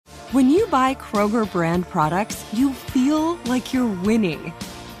When you buy Kroger brand products, you feel like you're winning.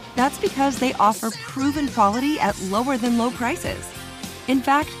 That's because they offer proven quality at lower than low prices. In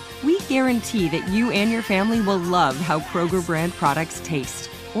fact, we guarantee that you and your family will love how Kroger brand products taste,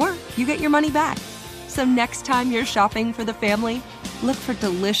 or you get your money back. So next time you're shopping for the family, look for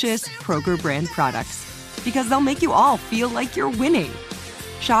delicious Kroger brand products, because they'll make you all feel like you're winning.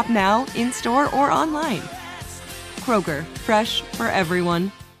 Shop now, in-store, or online. Kroger, fresh for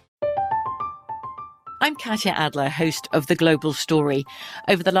everyone. I'm Katya Adler, host of The Global Story.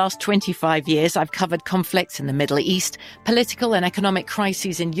 Over the last 25 years, I've covered conflicts in the Middle East, political and economic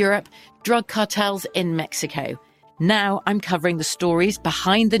crises in Europe, drug cartels in Mexico. Now I'm covering the stories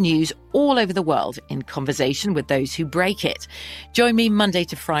behind the news all over the world in conversation with those who break it. Join me Monday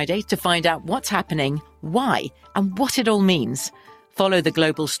to Friday to find out what's happening, why, and what it all means. Follow The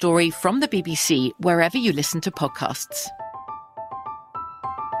Global Story from the BBC wherever you listen to podcasts.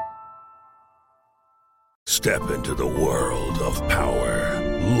 Step into the world of power,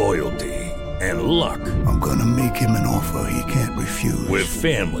 loyalty, and luck. I'm gonna make him an offer he can't refuse. With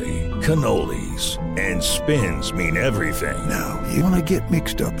family, cannolis, and spins mean everything. Now, you wanna get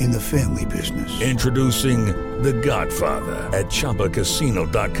mixed up in the family business. Introducing The Godfather at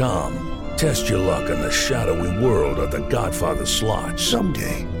ChumbaCasino.com. Test your luck in the shadowy world of The Godfather slot.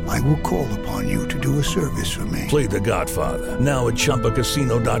 Someday, I will call upon you to do a service for me. Play The Godfather now at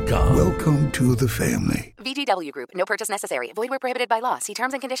ChumbaCasino.com. Welcome to the family. VGW Group. No purchase necessary. Void where prohibited by law. See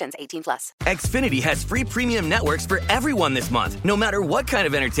terms and conditions. 18+. Xfinity has free premium networks for everyone this month, no matter what kind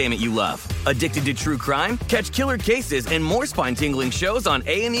of entertainment you love. Addicted to true crime? Catch killer cases and more spine-tingling shows on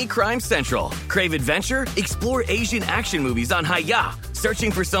A&E Crime Central. Crave adventure? Explore Asian action movies on Hi-YAH.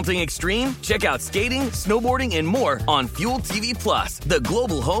 Searching for something extreme? Check out skating, snowboarding, and more on Fuel TV Plus, the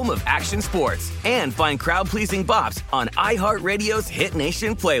global home of action sports. And find crowd-pleasing bops on iHeartRadio's Hit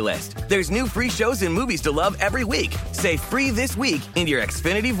Nation playlist. There's new free shows and movies to love every week. Say free this week in your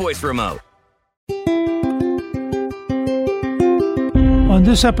Xfinity voice remote. On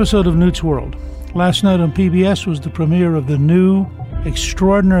this episode of Newt's World, last night on PBS was the premiere of the new,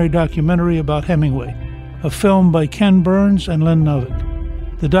 extraordinary documentary about Hemingway, a film by Ken Burns and Lynn Novick.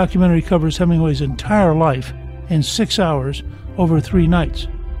 The documentary covers Hemingway's entire life in 6 hours over 3 nights.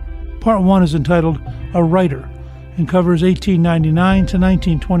 Part 1 is entitled A Writer and covers 1899 to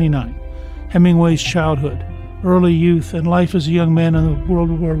 1929, Hemingway's childhood, early youth, and life as a young man in the World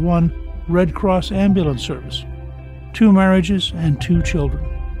War I Red Cross ambulance service, 2 marriages, and 2 children.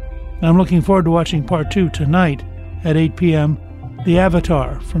 I'm looking forward to watching Part 2 tonight at 8 p.m., The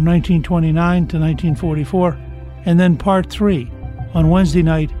Avatar from 1929 to 1944, and then Part 3 on Wednesday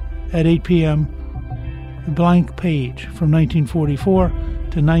night at 8 p.m., The Blank Page from 1944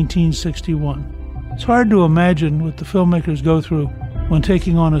 to 1961. It's hard to imagine what the filmmakers go through when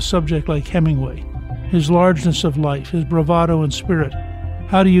taking on a subject like Hemingway, his largeness of life, his bravado and spirit.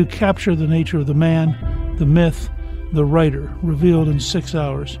 How do you capture the nature of the man, the myth, the writer, revealed in 6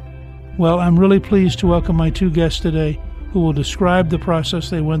 hours? Well, I'm really pleased to welcome my 2 guests today who will describe the process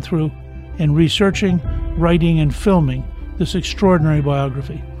they went through in researching, writing, and filming this extraordinary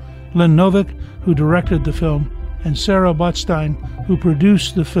biography. Lynn Novick, who directed the film, and Sarah Botstein, who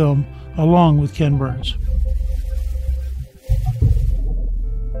produced the film along with Ken Burns.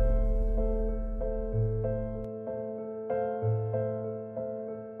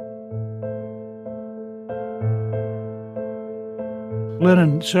 Lynn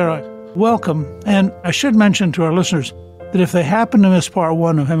and Sarah, welcome. And I should mention to our listeners that if they happen to miss Part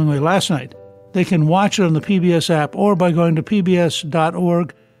 1 of Hemingway last night, they can watch it on the PBS app or by going to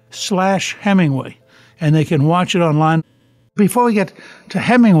pbs.org/Hemingway, and they can watch it online. Before we get to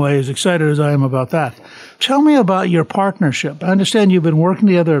Hemingway, as excited as I am about that, tell me about your partnership. I understand you've been working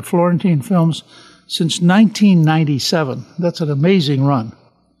together at Florentine Films since 1997. That's an amazing run.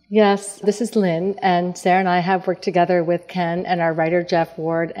 Yes, this is Lynn, and Sarah and I have worked together with Ken and our writer Jeff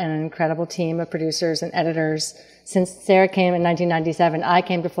Ward and an incredible team of producers and editors. Since Sarah came in 1997, I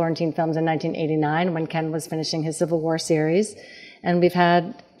came to Florentine Films in 1989 when Ken was finishing his Civil War series, and we've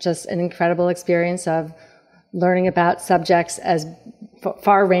had just an incredible experience of learning about subjects as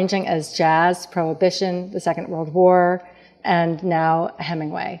far-ranging as jazz, Prohibition, the Second World War, and now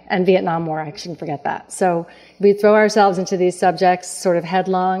Hemingway, and Vietnam War, I shouldn't forget that. So we throw ourselves into these subjects sort of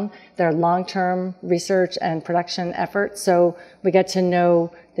headlong. They're long-term research and production efforts, so we get to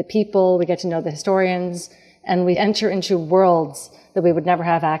know the people, we get to know the historians, and we enter into worlds that we would never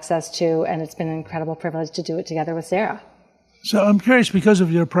have access to, and it's been an incredible privilege to do it together with Sarah. So I'm curious, because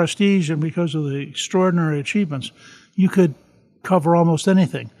of your prestige and because of the extraordinary achievements, you could cover almost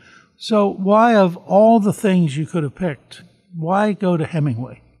anything. So why, of all the things you could have picked, why go to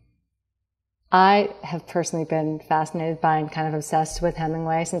Hemingway? I have personally been fascinated by and kind of obsessed with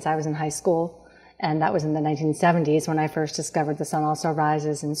Hemingway since I was in high school. And that was in the 1970s when I first discovered The Sun Also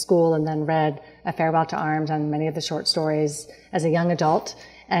Rises in school, and then read A Farewell to Arms and many of the short stories as a young adult,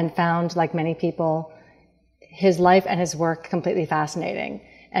 and found, like many people, his life and his work completely fascinating.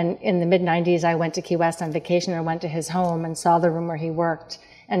 And in the mid-90s, I went to Key West on vacation and went to his home and saw the room where he worked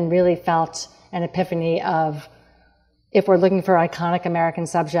and really felt an epiphany of, if we're looking for iconic American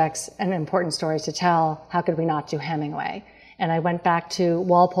subjects and important stories to tell, how could we not do Hemingway? And I went back to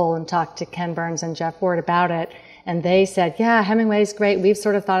Walpole and talked to Ken Burns and Jeff Ward about it. And they said, yeah, Hemingway's great. We've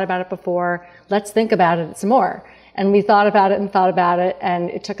sort of thought about it before. Let's think about it some more. And we thought about it. And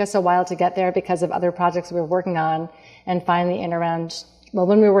it took us a while to get there because of other projects we were working on. And finally,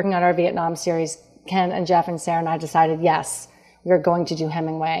 when we were working on our Vietnam series, Ken and Jeff and Sarah and I decided, yes, we're going to do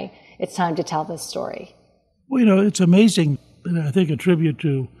Hemingway. It's time to tell this story. Well, it's amazing, and I think a tribute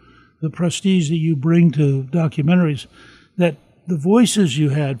to the prestige that you bring to documentaries, that the voices you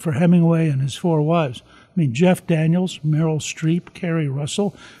had for Hemingway and his four wives, Jeff Daniels, Meryl Streep, Carrie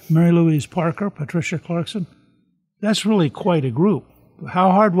Russell, Mary Louise Parker, Patricia Clarkson, that's really quite a group.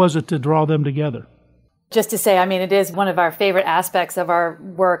 How hard was it to draw them together? Just to say, it is one of our favorite aspects of our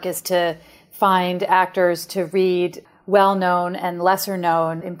work is to find actors to read well-known and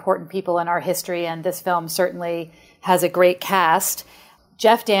lesser-known important people in our history, and this film certainly has a great cast.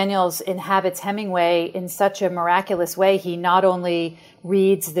 Jeff Daniels inhabits Hemingway in such a miraculous way. He not only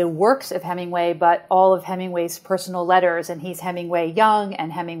reads the works of Hemingway, but all of Hemingway's personal letters, and he's Hemingway young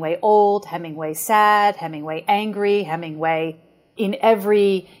and Hemingway old, Hemingway sad, Hemingway angry, Hemingway in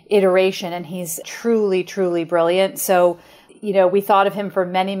every iteration, and he's truly, truly brilliant. So, we thought of him for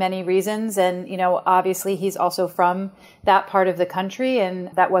many, many reasons. And, obviously he's also from that part of the country, and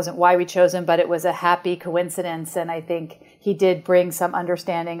that wasn't why we chose him, but it was a happy coincidence. And I think he did bring some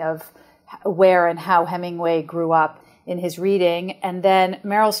understanding of where and how Hemingway grew up in his reading. And then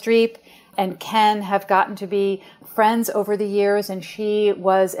Meryl Streep and Ken have gotten to be friends over the years, and she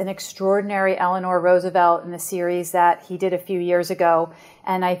was an extraordinary Eleanor Roosevelt in the series that he did a few years ago.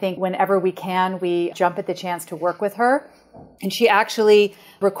 And I think whenever we can, we jump at the chance to work with her. And she actually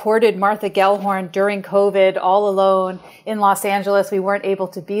recorded Martha Gellhorn during COVID all alone in Los Angeles. We weren't able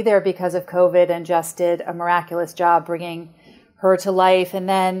to be there because of COVID, and just did a miraculous job bringing her to life. And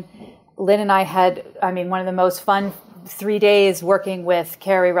then Lynn and I had, one of the most fun 3 days working with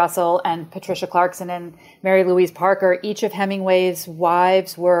Carrie Russell and Patricia Clarkson and Mary Louise Parker. Each of Hemingway's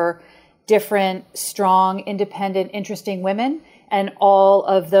wives were different, strong, independent, interesting women. And all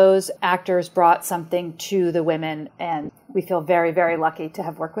of those actors brought something to the women, and we feel very, very lucky to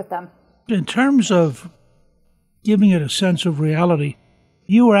have worked with them. In terms of giving it a sense of reality,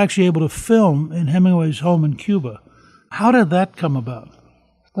 you were actually able to film in Hemingway's home in Cuba. How did that come about?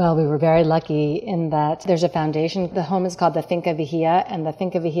 Well, we were very lucky in that there's a foundation. The home is called the Finca Vigía, and the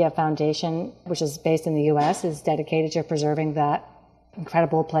Finca Vigía Foundation, which is based in the U.S., is dedicated to preserving that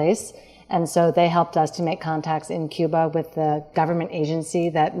incredible place. And so they helped us to make contacts in Cuba with the government agency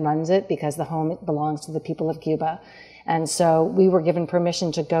that runs it, because the home belongs to the people of Cuba. And so we were given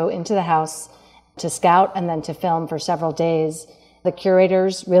permission to go into the house to scout and then to film for several days. The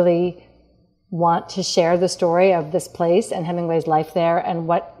curators really want to share the story of this place and Hemingway's life there and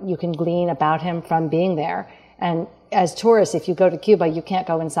what you can glean about him from being there. And as tourists, if you go to Cuba, you can't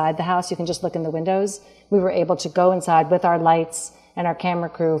go inside the house. You can just look in the windows. We were able to go inside with our lights and our camera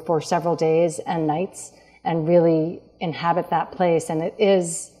crew for several days and nights and really inhabit that place. And it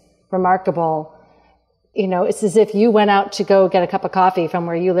is remarkable. It's as if you went out to go get a cup of coffee from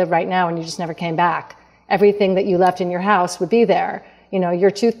where you live right now and you just never came back. Everything that you left in your house would be there.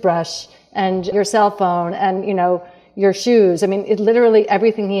 Your toothbrush and your cell phone and, your shoes. Literally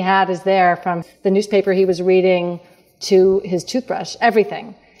everything he had is there, from the newspaper he was reading to his toothbrush,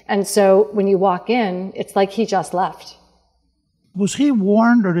 everything. And so when you walk in, it's like he just left. Was he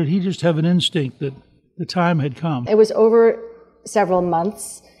warned, or did he just have an instinct that the time had come? It was over several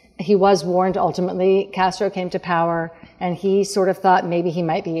months. He was warned ultimately. Castro came to power, and he sort of thought maybe he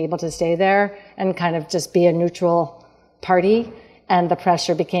might be able to stay there and kind of just be a neutral party. And the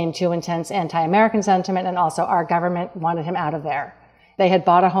pressure became too intense, anti-American sentiment, and also our government wanted him out of there. They had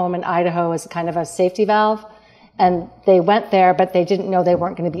bought a home in Idaho as kind of a safety valve, and they went there, but they didn't know they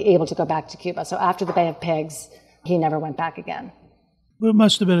weren't going to be able to go back to Cuba. So after the Bay of Pigs, he never went back again. Well, it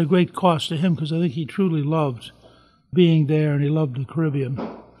must have been a great cost to him, because I think he truly loved being there, and he loved the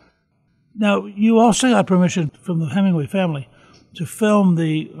Caribbean. Now, you also got permission from the Hemingway family to film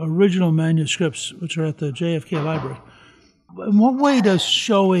the original manuscripts, which are at the JFK Library. In what way does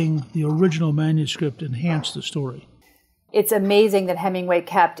showing the original manuscript enhance the story? It's amazing that Hemingway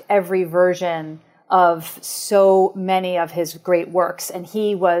kept every version of so many of his great works. And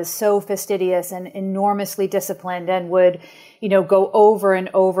he was so fastidious and enormously disciplined and would, go over and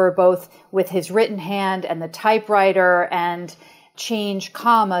over both with his written hand and the typewriter and change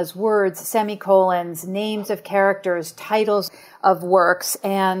commas, words, semicolons, names of characters, titles of works.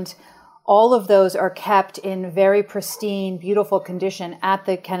 And all of those are kept in very pristine, beautiful condition at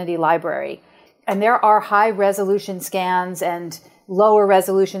the Kennedy Library. And there are high resolution scans and lower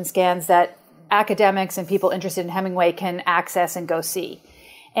resolution scans that academics and people interested in Hemingway can access and go see.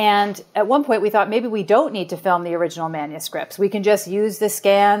 And at one point we thought maybe we don't need to film the original manuscripts. We can just use the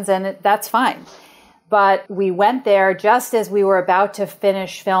scans and that's fine. But we went there just as we were about to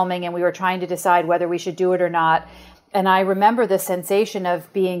finish filming and we were trying to decide whether we should do it or not. And I remember the sensation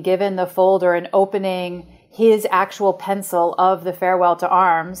of being given the folder and opening his actual pencil of the Farewell to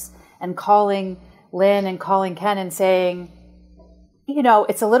Arms and calling Lynn and calling Ken and saying,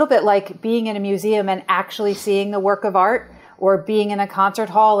 it's a little bit like being in a museum and actually seeing the work of art, or being in a concert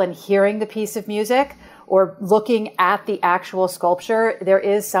hall and hearing the piece of music, or looking at the actual sculpture. There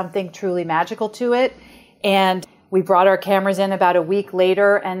is something truly magical to it. And we brought our cameras in about a week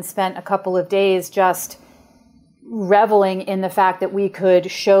later and spent a couple of days just reveling in the fact that we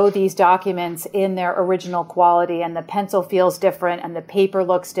could show these documents in their original quality, and the pencil feels different and the paper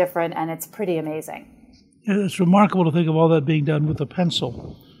looks different, and it's pretty amazing. It's remarkable to think of all that being done with a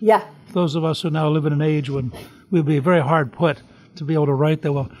pencil. Yeah. Those of us who now live in an age when we'd be very hard put to be able to write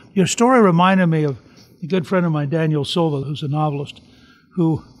that well. Your story reminded me of a good friend of mine, Daniel Silva, who's a novelist,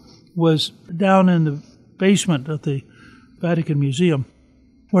 who was down in the basement at the Vatican Museum,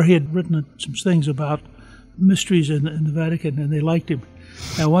 where he had written some things about mysteries in the Vatican, and they liked him.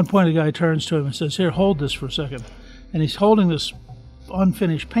 And at one point, a guy turns to him and says, "Here, hold this for a second." And he's holding this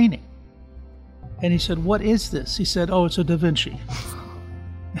unfinished painting. And he said, "What is this?" He said, "Oh, it's a Da Vinci."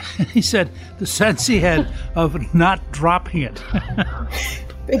 He said the sense he had of not dropping it.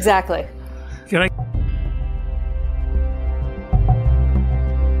 Exactly. Can I?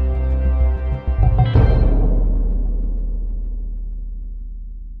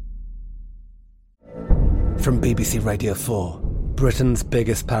 From BBC Radio 4, Britain's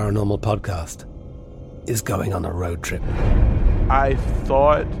biggest paranormal podcast is going on a road trip. I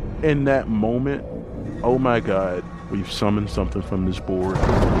thought in that moment, oh my God, we've summoned something from this board.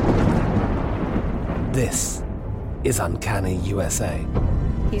 This is Uncanny USA.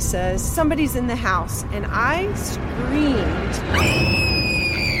 He says, somebody's in the house, and I screamed.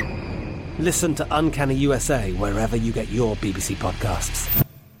 Listen to Uncanny USA wherever you get your BBC podcasts,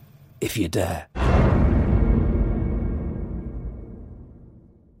 if you dare.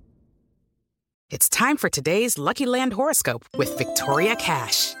 It's time for today's Lucky Land horoscope with Victoria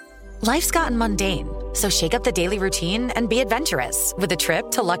Cash. Life's gotten mundane, so shake up the daily routine and be adventurous with a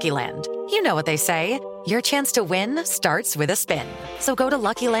trip to Lucky Land. You know what they say, your chance to win starts with a spin. So go to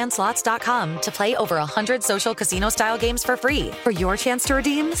LuckyLandSlots.com to play over 100 social casino-style games for free for your chance to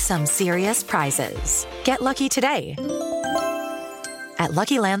redeem some serious prizes. Get lucky today at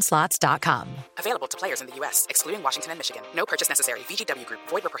LuckyLandSlots.com. Available to players in the U.S., excluding Washington and Michigan. No purchase necessary. VGW Group.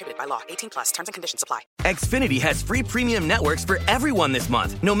 Void where prohibited by law. 18+. Terms and conditions apply. Xfinity has free premium networks for everyone this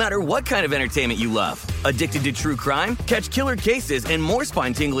month, no matter what kind of entertainment you love. Addicted to true crime? Catch killer cases and more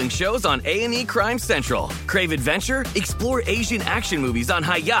spine-tingling shows on A&E Crime Central. Crave adventure? Explore Asian action movies on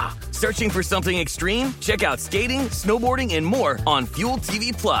Hi-YAH. Searching for something extreme? Check out skating, snowboarding, and more on Fuel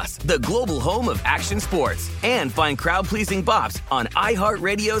TV Plus, the global home of action sports. And find crowd-pleasing bops on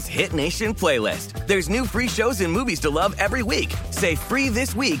iHeartRadio's Hit Nation playlist. There's new free shows and movies to love every week. Say free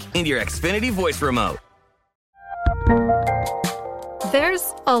this week in your Xfinity voice remote.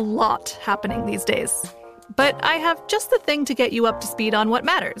 There's a lot happening these days, but I have just the thing to get you up to speed on what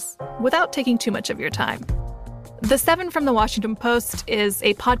matters without taking too much of your time. The 7 from the Washington Post is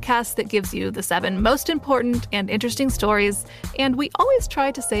a podcast that gives you the 7 most important and interesting stories, and we always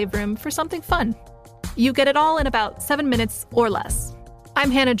try to save room for something fun. You get it all in about 7 minutes or less. I'm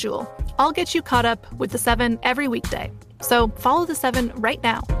Hannah Jewell. I'll get you caught up with the 7 every weekday. So follow the 7 right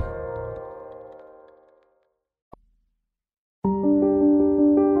now.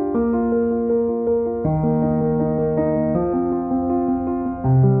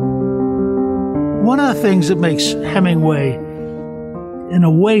 One of the things that makes Hemingway, in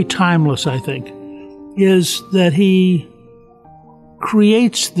a way, timeless, I think, is that he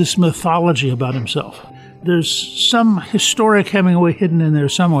creates this mythology about himself. There's some historic Hemingway hidden in there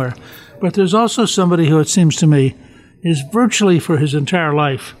somewhere, but there's also somebody who, it seems to me, is virtually for his entire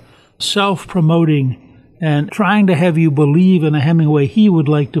life self-promoting and trying to have you believe in a Hemingway he would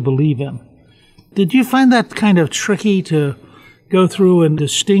like to believe in. Did you find that kind of tricky to go through and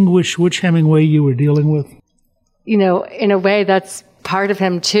distinguish which Hemingway you were dealing with? You know, in a way, that's part of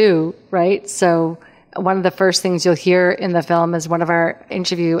him too, right? So one of the first things you'll hear in the film is one of our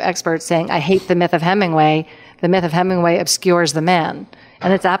interview experts saying, I hate the myth of Hemingway. The myth of Hemingway obscures the man.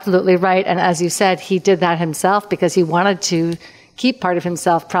 And it's absolutely right. And as you said, he did that himself because he wanted to keep part of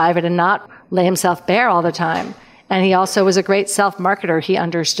himself private and not lay himself bare all the time. And he also was a great self-marketer. He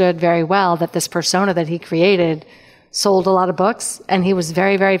understood very well that this persona that he created sold a lot of books, and he was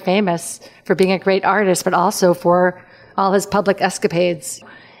very, very famous for being a great artist, but also for all his public escapades.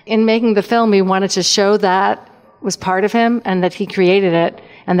 In making the film, we wanted to show that was part of him and that he created it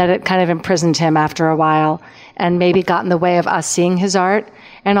and that it kind of imprisoned him after a while and maybe got in the way of us seeing his art,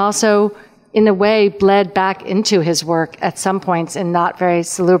 and also in a way bled back into his work at some points in not very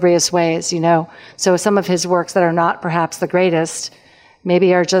salubrious ways, you know. So some of his works that are not perhaps the greatest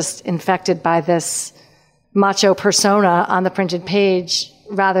maybe are just infected by this macho persona on the printed page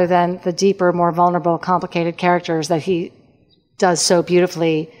rather than the deeper, more vulnerable, complicated characters that he does so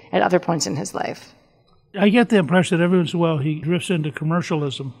beautifully at other points in his life. I get the impression that every once in a while he drifts into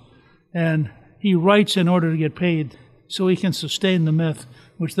commercialism, and he writes in order to get paid so he can sustain the myth,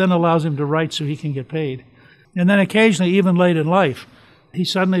 which then allows him to write so he can get paid. And then occasionally, even late in life, he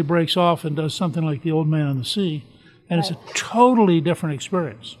suddenly breaks off and does something like The Old Man and the Sea, and it's a totally different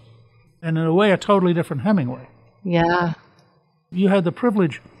experience. And in a way, a totally different Hemingway. Yeah. You had the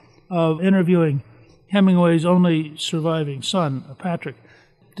privilege of interviewing Hemingway's only surviving son, Patrick.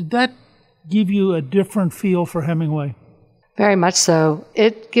 Did that give you a different feel for Hemingway? Very much so.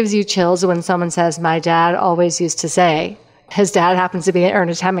 It gives you chills when someone says, my dad always used to say. His dad happens to be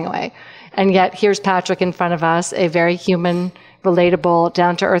Ernest Hemingway. And yet here's Patrick in front of us, a very human, relatable,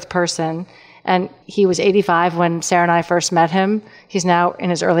 down-to-earth person. And he was 85 when Sarah and I first met him. He's now in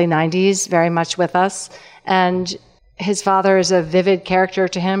his early 90s, very much with us. And his father is a vivid character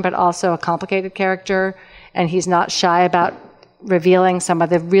to him, but also a complicated character. And he's not shy about revealing some of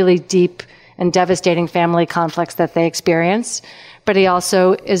the really deep and devastating family conflicts that they experienced. But he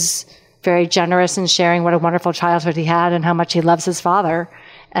also is very generous in sharing what a wonderful childhood he had and how much he loves his father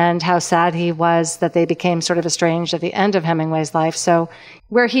and how sad he was that they became sort of estranged at the end of Hemingway's life. So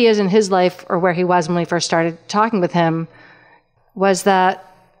where he is in his life, or where he was when we first started talking with him, was that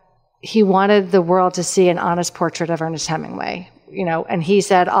he wanted the world to see an honest portrait of Ernest Hemingway. You know, and he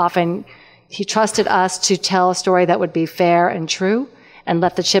said often he trusted us to tell a story that would be fair and true and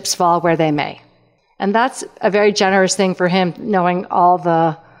let the chips fall where they may. And that's a very generous thing for him, knowing all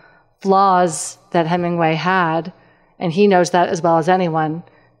the flaws that Hemingway had, and he knows that as well as anyone,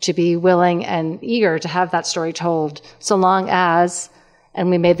 to be willing and eager to have that story told, so long as, and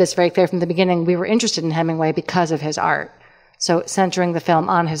we made this very clear from the beginning, we were interested in Hemingway because of his art. So centering the film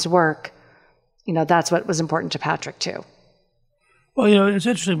on his work, you know, that's what was important to Patrick too. Well, you know, it's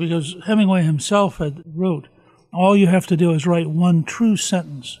interesting because Hemingway himself had wrote, all you have to do is write one true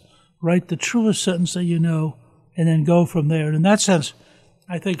sentence, write the truest sentence that you know, and then go from there. And in that sense,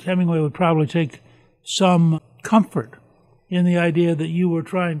 I think Hemingway would probably take some comfort in the idea that you were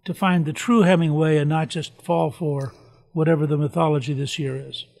trying to find the true Hemingway and not just fall for whatever the mythology this year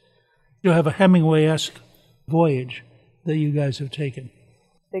is. You have a Hemingway-esque voyage that you guys have taken.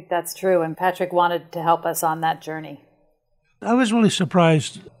 I think that's true, and Patrick wanted to help us on that journey. I was really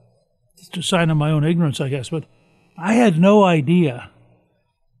surprised, to a sign of my own ignorance, I guess, but I had no idea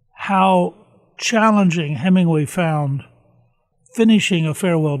how challenging Hemingway found finishing A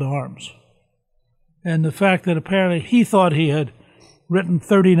Farewell to Arms. And the fact that apparently he thought he had written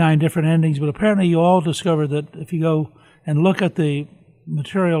 39 different endings, but apparently you all discovered that if you go and look at the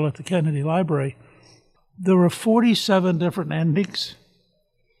material at the Kennedy Library, there were 47 different endings.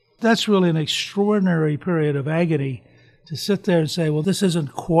 That's really an extraordinary period of agony to sit there and say, well, this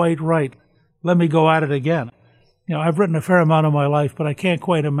isn't quite right. Let me go at it again. You know, I've written a fair amount of my life, but I can't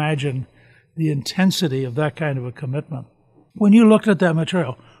quite imagine the intensity of that kind of a commitment. When you looked at that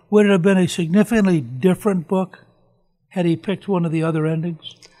material, would it have been a significantly different book had he picked one of the other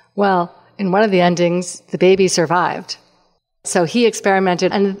endings? Well, in one of the endings, the baby survived. So he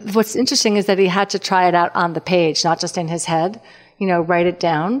experimented. And what's interesting is that he had to try it out on the page, not just in his head, you know, write it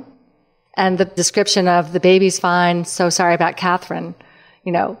down. And the description of the baby's fine, so sorry about Catherine,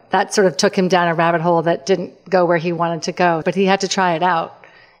 you know, that sort of took him down a rabbit hole that didn't go where he wanted to go. But he had to try it out.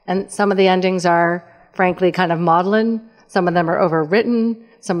 And some of the endings are, frankly, kind of maudlin. Some of them are overwritten.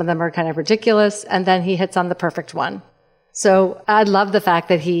 Some of them are kind of ridiculous. And then he hits on the perfect one. So I love the fact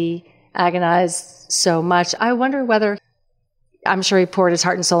that he agonized so much. I wonder whether, I'm sure he poured his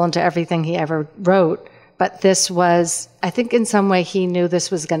heart and soul into everything he ever wrote, But this was, I think in some way he knew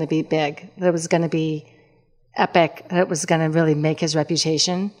this was going to be big. It was going to be epic. It was going to really make his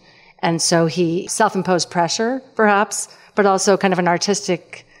reputation. And so he self-imposed pressure, perhaps, but also kind of an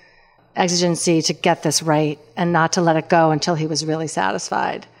artistic exigency to get this right and not to let it go until he was really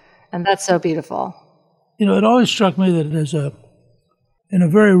satisfied. And that's so beautiful. You know, it always struck me that there's in a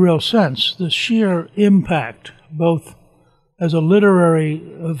very real sense, the sheer impact, both as a literary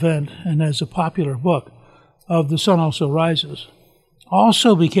event and as a popular book, of The Sun Also Rises,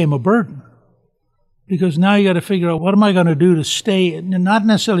 also became a burden. Because now you got to figure out, what am I going to do to stay, not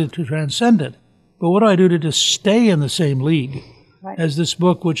necessarily to transcend it, but what do I do to just stay in the same league as this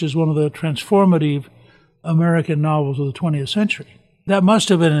book, which is one of the transformative American novels of the 20th century. That must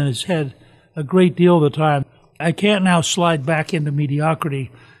have been in his head a great deal of the time. I can't now slide back into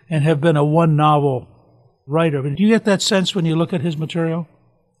mediocrity and have been a one-novel writer. But do you get that sense when you look at his material?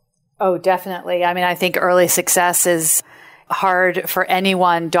 Oh, definitely. I mean, I think early success is hard for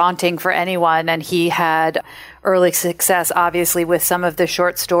anyone, daunting for anyone. And he had early success, obviously, with some of the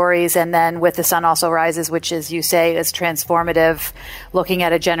short stories. And then with The Sun Also Rises, which, as you say, is transformative, looking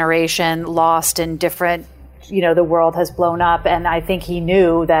at a generation lost in different, the world has blown up. And I think he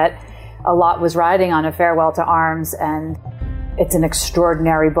knew that a lot was riding on A Farewell to Arms. And it's an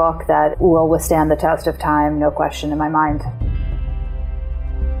extraordinary book that will withstand the test of time, no question in my mind.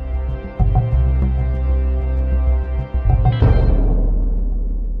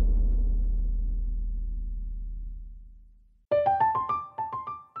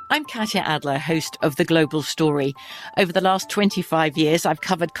 I'm Katya Adler, host of The Global Story. Over the last 25 years, I've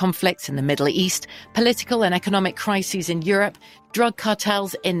covered conflicts in the Middle East, political and economic crises in Europe, drug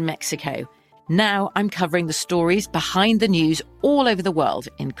cartels in Mexico. Now I'm covering the stories behind the news all over the world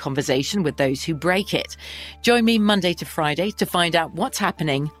in conversation with those who break it. Join me Monday to Friday to find out what's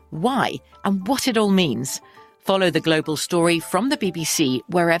happening, why, and what it all means. Follow The Global Story from the BBC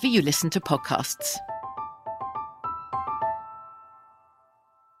wherever you listen to podcasts.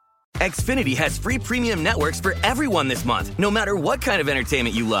 Xfinity has free premium networks for everyone this month, no matter what kind of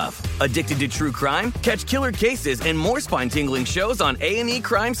entertainment you love. Addicted to true crime? Catch killer cases and more spine-tingling shows on A&E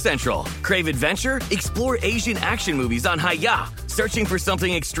Crime Central. Crave adventure? Explore Asian action movies on Hi-YAH. Searching for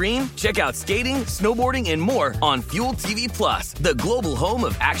something extreme? Check out skating, snowboarding, and more on Fuel TV Plus, the global home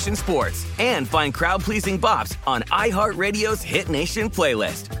of action sports. And find crowd-pleasing bops on iHeartRadio's Hit Nation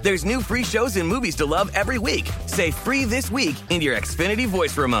playlist. There's new free shows and movies to love every week. Say free this week in your Xfinity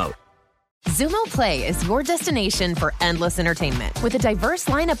voice remote. Xumo Play is your destination for endless entertainment. With a diverse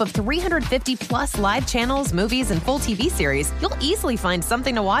lineup of 350-plus live channels, movies, and full TV series, you'll easily find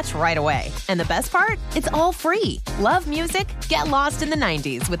something to watch right away. And the best part? It's all free. Love music? Get lost in the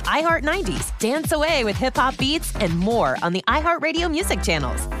 90s with iHeart 90s. Dance away with hip-hop beats and more on the iHeartRadio music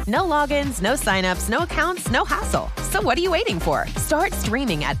channels. No logins, no signups, no accounts, no hassle. So what are you waiting for? Start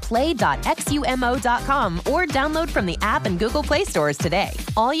streaming at play.xumo.com or download from the app and Google Play stores today.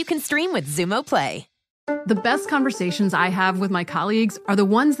 All you can stream with Xumo Play. The best conversations I have with my colleagues are the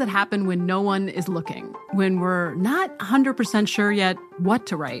ones that happen when no one is looking, when we're not 100% sure yet what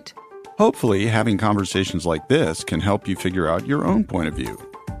to write. Hopefully, having conversations like this can help you figure out your own point of view.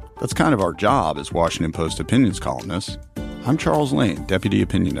 That's kind of our job as Washington Post opinions columnists. I'm Charles Lane, Deputy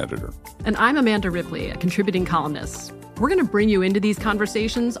Opinion Editor. And I'm Amanda Ripley, a contributing columnist. We're going to bring you into these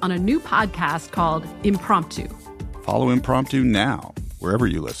conversations on a new podcast called Impromptu. Follow Impromptu now, wherever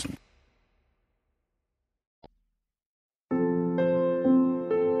you listen.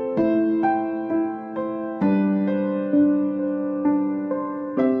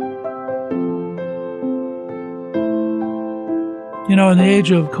 You know, in the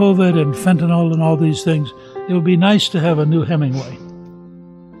age of COVID and fentanyl and all these things, it would be nice to have a new Hemingway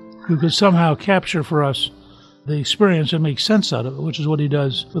who could somehow capture for us the experience and make sense out of it, which is what he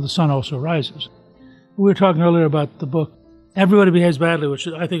does for The Sun Also Rises. We were talking earlier about the book Everybody Behaves Badly, which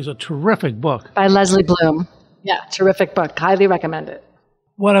I think is a terrific book. By Leslie Bloom. Yeah, terrific book. Highly recommend it.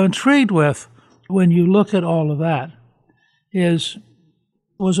 What I'm intrigued with when you look at all of that is,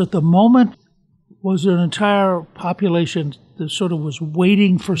 was it the moment, was there an entire population that sort of was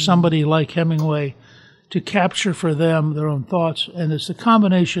waiting for somebody like Hemingway to capture for them their own thoughts? And it's the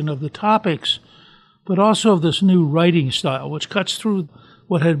combination of the topics, but also of this new writing style, which cuts through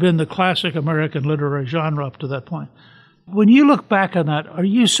what had been the classic American literary genre up to that point. When you look back on that, are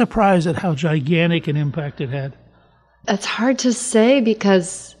you surprised at how gigantic an impact it had? It's hard to say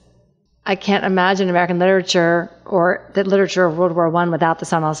because I can't imagine American literature or the literature of World War I without The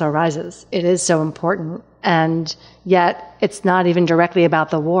Sun Also Rises. It is so important. And yet it's not even directly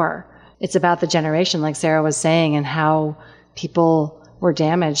about the war. It's about the generation, like Sarah was saying, and how people were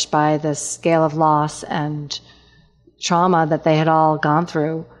damaged by the scale of loss and trauma that they had all gone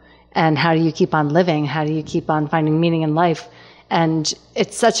through. And how do you keep on living? How do you keep on finding meaning in life? And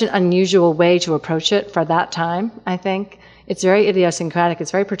it's such an unusual way to approach it for that time, I think. It's very idiosyncratic.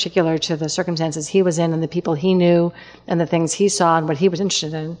 It's very particular to the circumstances he was in and the people he knew and the things he saw and what he was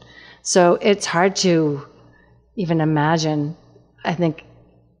interested in. So it's hard to even imagine. I think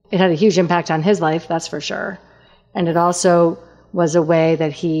it had a huge impact on his life, that's for sure. And it also was a way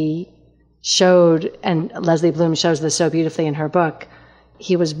that he showed, and Leslie Bloom shows this so beautifully in her book,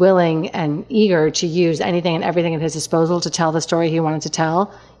 he was willing and eager to use anything and everything at his disposal to tell the story he wanted to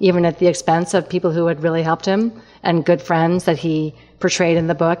tell, even at the expense of people who had really helped him and good friends that he portrayed in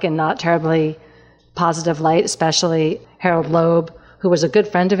the book in not terribly positive light, especially Harold Loeb, who was a good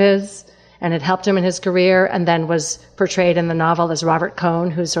friend of his and had helped him in his career and then was portrayed in the novel as Robert Cohn,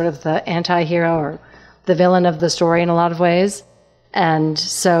 who's sort of the anti-hero or the villain of the story in a lot of ways. And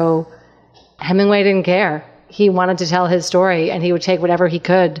so Hemingway didn't care. He wanted to tell his story, and he would take whatever he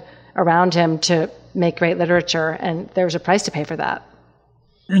could around him to make great literature, and there was a price to pay for that.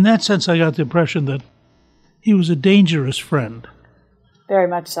 In that sense, I got the impression that he was a dangerous friend. Very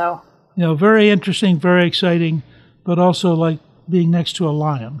much so. You know, very interesting, very exciting, but also like being next to a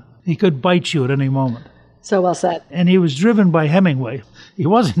lion. He could bite you at any moment. So well said. And he was driven by Hemingway. He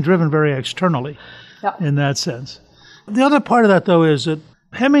wasn't driven very externally in that sense. The other part of that, though, is that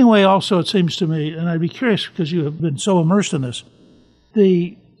Hemingway also, it seems to me, and I'd be curious because you have been so immersed in this,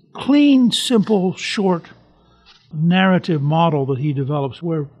 the clean, simple, short narrative model that he develops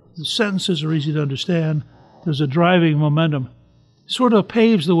where the sentences are easy to understand, there's a driving momentum, sort of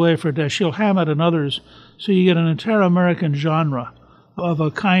paves the way for Dashiell Hammett and others, so you get an entire American genre of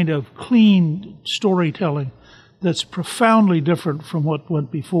a kind of clean storytelling that's profoundly different from what went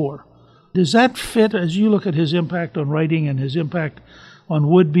before. Does that fit as you look at his impact on writing and his impact on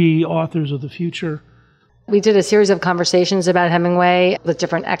would-be authors of the future? We did a series of conversations about Hemingway with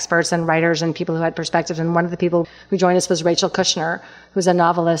different experts and writers and people who had perspectives. And one of the people who joined us was Rachel Kushner, who's a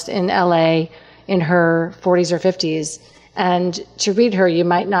novelist in LA in her 40s or 50s. And to read her, you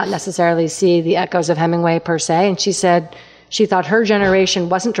might not necessarily see the echoes of Hemingway per se. And she said she thought her generation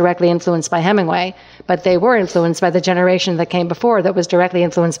wasn't directly influenced by Hemingway, but they were influenced by the generation that came before that was directly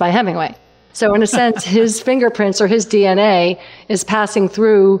influenced by Hemingway. So in a sense, his fingerprints or his DNA is passing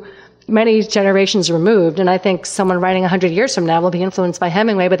through many generations removed. And I think someone writing 100 years from now will be influenced by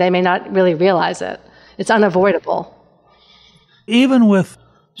Hemingway, but they may not really realize it. It's unavoidable. Even with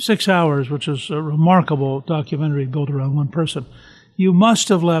 6 Hours, which is a remarkable documentary built around one person, you must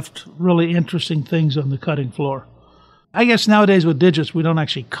have left really interesting things on the cutting floor. I guess nowadays with digits, we don't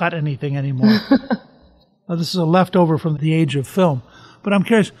actually cut anything anymore. This is a leftover from the age of film. But I'm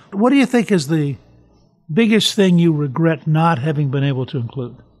curious, what do you think is the biggest thing you regret not having been able to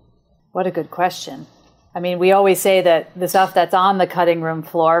include? What a good question. I mean, we always say that the stuff that's on the cutting room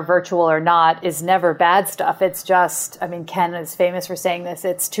floor, virtual or not, is never bad stuff. It's just, I mean, Ken is famous for saying this,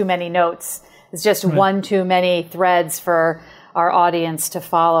 it's too many notes. It's just one too many threads for our audience to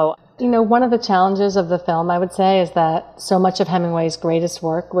follow. You know, one of the challenges of the film, I would say, is that so much of Hemingway's greatest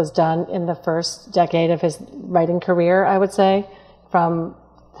work was done in the first decade of his writing career, I would say, from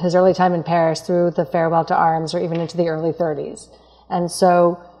his early time in Paris through the Farewell to Arms or even into the early 30s. And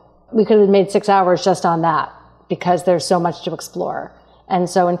so we could have made 6 hours just on that because there's so much to explore. And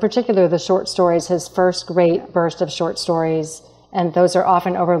so in particular, the short stories, his first great burst of short stories, and those are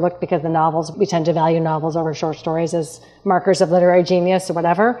often overlooked because the novels, we tend to value novels over short stories as markers of literary genius or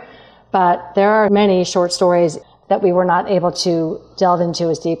whatever. But there are many short stories that we were not able to delve into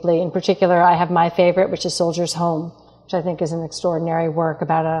as deeply. In particular, I have my favorite, which is Soldier's Home, which I think is an extraordinary work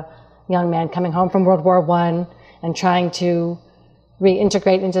about a young man coming home from World War I and trying to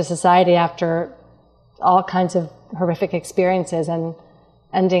reintegrate into society after all kinds of horrific experiences and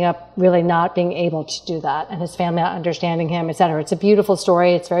ending up really not being able to do that and his family not understanding him, et cetera. It's a beautiful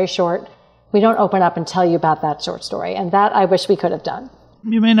story. It's very short. We don't open up and tell you about that short story, and that I wish we could have done.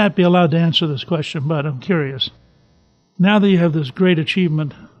 You may not be allowed to answer this question, but I'm curious. Now that you have this great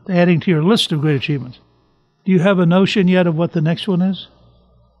achievement, adding to your list of great achievements, do you have a notion yet of what the next one is?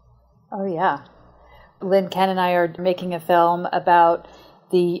 Oh, yeah. Lynn, Ken, and I are making a film about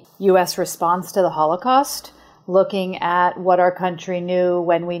the U.S. response to the Holocaust, looking at what our country knew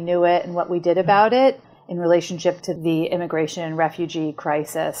when we knew it and what we did about it in relationship to the immigration and refugee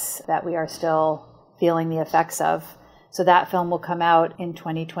crisis that we are still feeling the effects of. So that film will come out in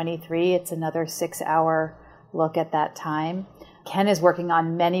 2023. It's another 6-hour look at that time. Ken is working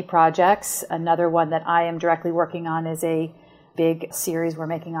on many projects. Another one that I am directly working on is a big series we're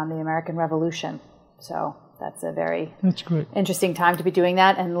making on the American Revolution. So that's a very That's great. interesting time to be doing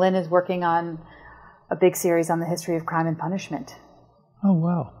that. And Lynn is working on a big series on the history of crime and punishment. Oh,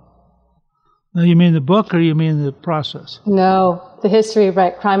 wow. Now, you mean the book or you mean the process? No, the history of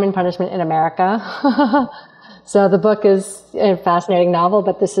crime and punishment in America. So the book is a fascinating novel,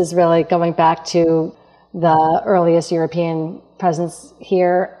 but this is really going back to the earliest European presence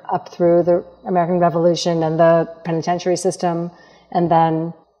here up through the American Revolution and the penitentiary system, and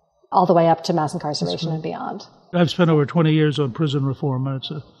then all the way up to mass incarceration and beyond. I've spent over 20 years on prison reform, and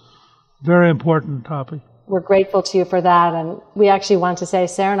it's a very important topic. We're grateful to you for that, and we actually want to say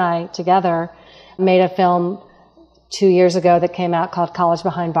Sarah and I together made a film 2 years ago that came out called College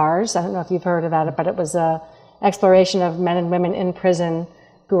Behind Bars. I don't know if you've heard about it, but it was an exploration of men and women in prison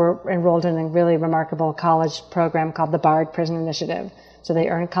who were enrolled in a really remarkable college program called the Bard Prison Initiative. So they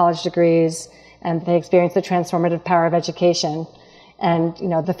earned college degrees and they experienced the transformative power of education. And,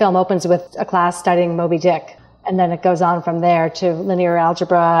 the film opens with a class studying Moby Dick. And then it goes on from there to linear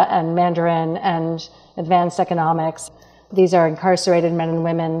algebra and Mandarin and advanced economics. These are incarcerated men and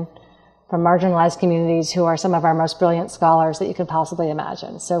women from marginalized communities who are some of our most brilliant scholars that you can possibly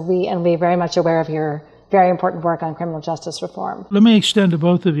imagine. So we're very much aware of your very important work on criminal justice reform. Let me extend to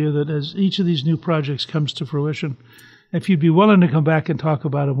both of you that as each of these new projects comes to fruition, if you'd be willing to come back and talk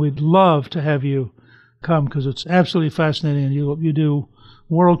about it, we'd love to have you come because it's absolutely fascinating and you do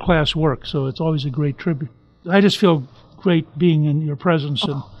world-class work, so it's always a great tribute. I just feel great being in your presence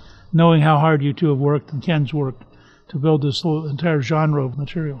and knowing how hard you two have worked and Ken's worked to build this whole entire genre of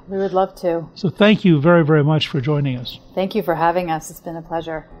material. We would love to. So thank you very, very much for joining us. Thank you for having us. It's been a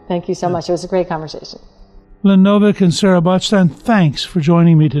pleasure. Thank you so much. It was a great conversation. Lynn Novick and Sarah Botstein, thanks for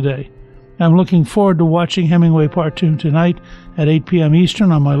joining me today. I'm looking forward to watching Hemingway Part 2 tonight at 8 p.m.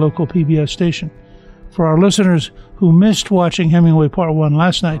 Eastern on my local PBS station. For our listeners who missed watching Hemingway Part 1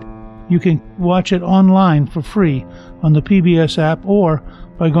 last night, you can watch it online for free on the PBS app or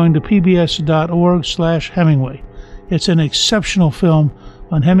by going to pbs.org/Hemingway. It's an exceptional film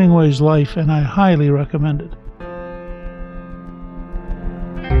on Hemingway's life, and I highly recommend it.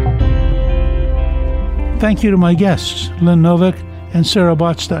 Thank you to my guests, Lynn Novick and Sarah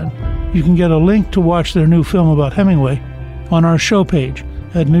Botstein. You can get a link to watch their new film about Hemingway on our show page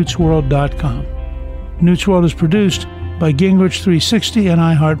at newtsworld.com. Newt's World is produced by Gingrich 360 and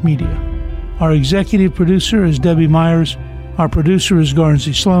iHeartMedia. Our executive producer is Debbie Myers, our producer is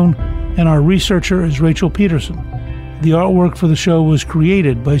Garnsey Sloan, and our researcher is Rachel Peterson. The artwork for the show was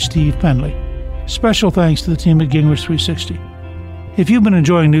created by Steve Penley. Special thanks to the team at Gingrich 360. If you've been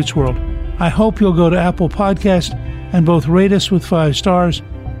enjoying Newt's World, I hope you'll go to Apple Podcast and both rate us with 5 stars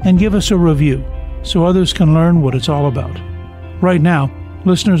and give us a review so others can learn what it's all about. Right now,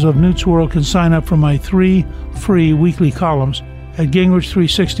 listeners of Newt's World can sign up for my 3 free weekly columns at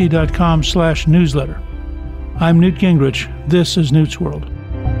gingrich360.com/newsletter. I'm Newt Gingrich. This is Newt's World.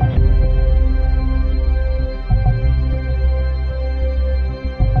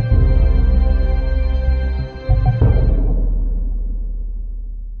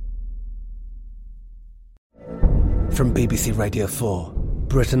 From BBC Radio 4,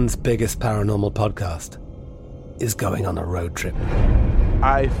 Britain's biggest paranormal podcast is going on a road trip.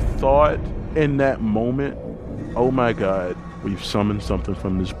 I thought in that moment, oh my God, we've summoned something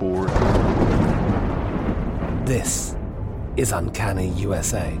from this board. This is Uncanny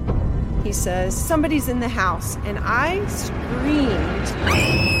USA. He says, somebody's in the house, and I screamed.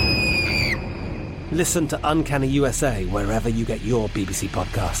 Listen to Uncanny USA wherever you get your BBC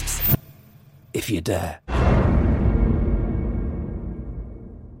podcasts, if you dare.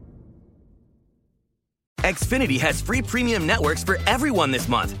 Xfinity has free premium networks for everyone this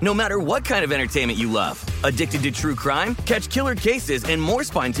month, no matter what kind of entertainment you love. Addicted to true crime? Catch killer cases and more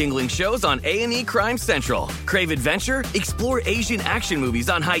spine-tingling shows on A&E Crime Central. Crave adventure? Explore Asian action movies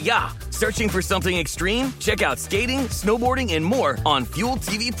on Hi-YAH. Searching for something extreme? Check out skating, snowboarding, and more on Fuel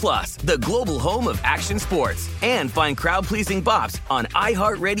TV Plus, the global home of action sports. And find crowd-pleasing bops on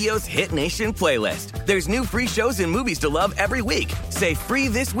iHeartRadio's Hit Nation playlist. There's new free shows and movies to love every week. Say free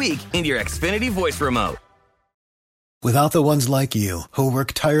this week in your Xfinity voice remote. Without the ones like you, who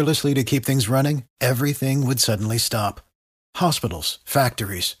work tirelessly to keep things running, everything would suddenly stop. Hospitals,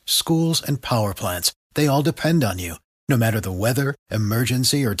 factories, schools, and power plants, they all depend on you. No matter the weather,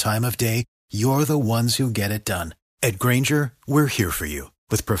 emergency, or time of day, you're the ones who get it done. At Grainger, we're here for you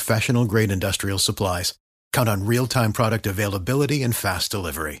with professional-grade industrial supplies. Count on real-time product availability and fast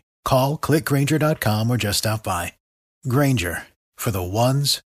delivery. Call, clickgrainger.com, or just stop by. Grainger, for the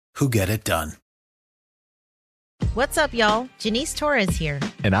ones who get it done. What's up, y'all? Janice Torres here.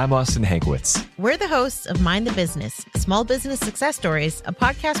 And I'm Austin Hankwitz. We're the hosts of Mind the Business, Small Business Success Stories, a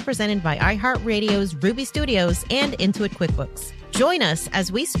podcast presented by iHeartRadio's Ruby Studios and Intuit QuickBooks. Join us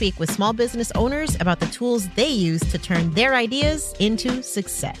as we speak with small business owners about the tools they use to turn their ideas into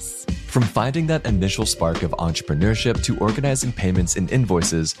success. From finding that initial spark of entrepreneurship to organizing payments and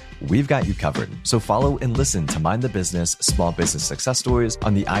invoices, we've got you covered. So follow and listen to Mind the Business, Small Business Success Stories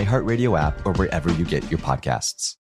on the iHeartRadio app or wherever you get your podcasts.